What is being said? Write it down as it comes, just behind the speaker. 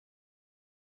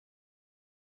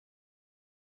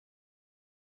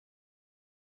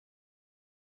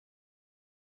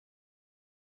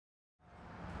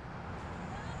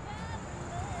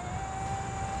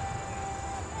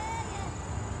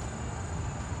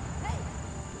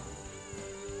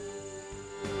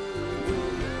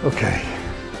Okay,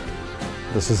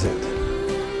 this is it.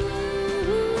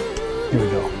 Here we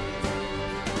go.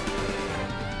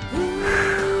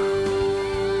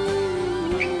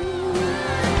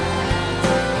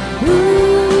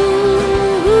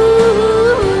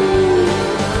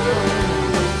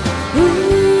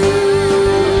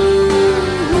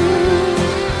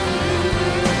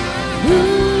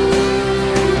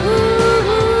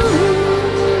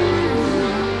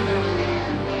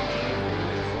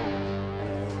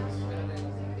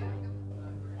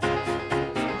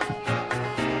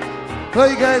 Hello,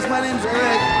 you guys. My name's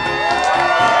Greg.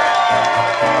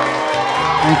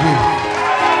 Thank you.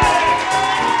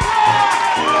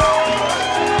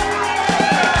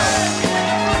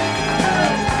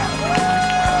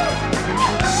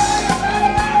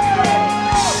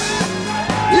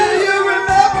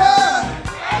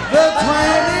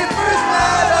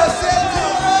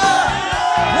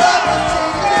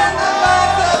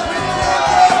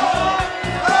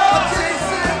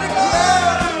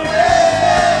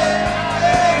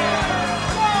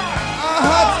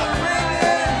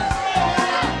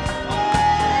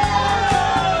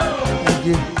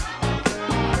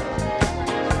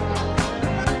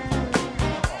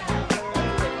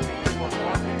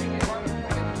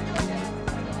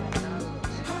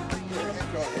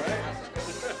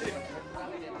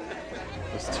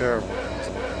 It's terrible.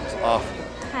 It's awful.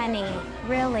 Honey,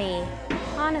 really,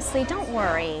 honestly, don't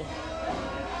worry.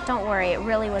 Don't worry, it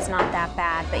really was not that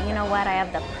bad. But you know what? I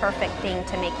have the perfect thing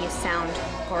to make you sound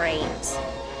great.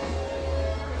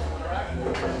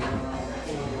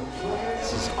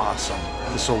 This is awesome.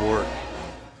 This will work.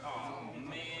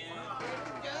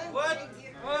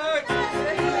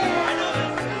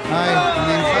 Hi, my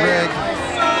name's Greg.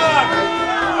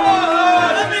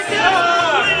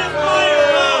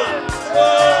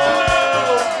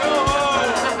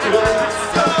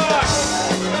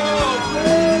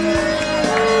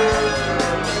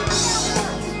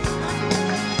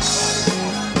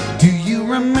 Do you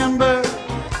remember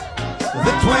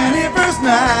the 21st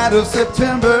night of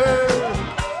September?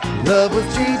 Love was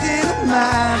changing the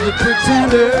minds of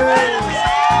pretenders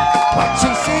while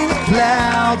chasing the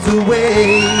clouds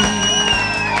away.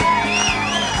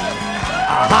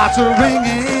 Our hearts are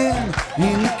ringing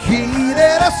in the key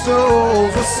that our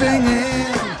souls were singing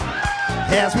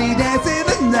as we dance in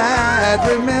the night.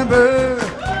 Remember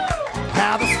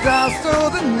how the stars stole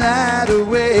the night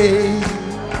away.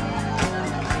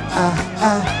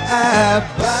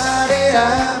 Body,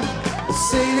 I'm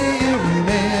say do you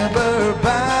remember?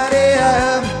 Body,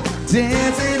 I'm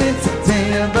dancing in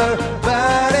September.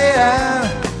 Body,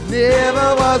 never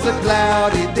was a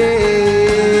cloudy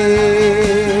day.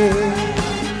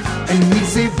 And we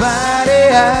say, body,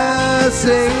 I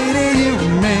say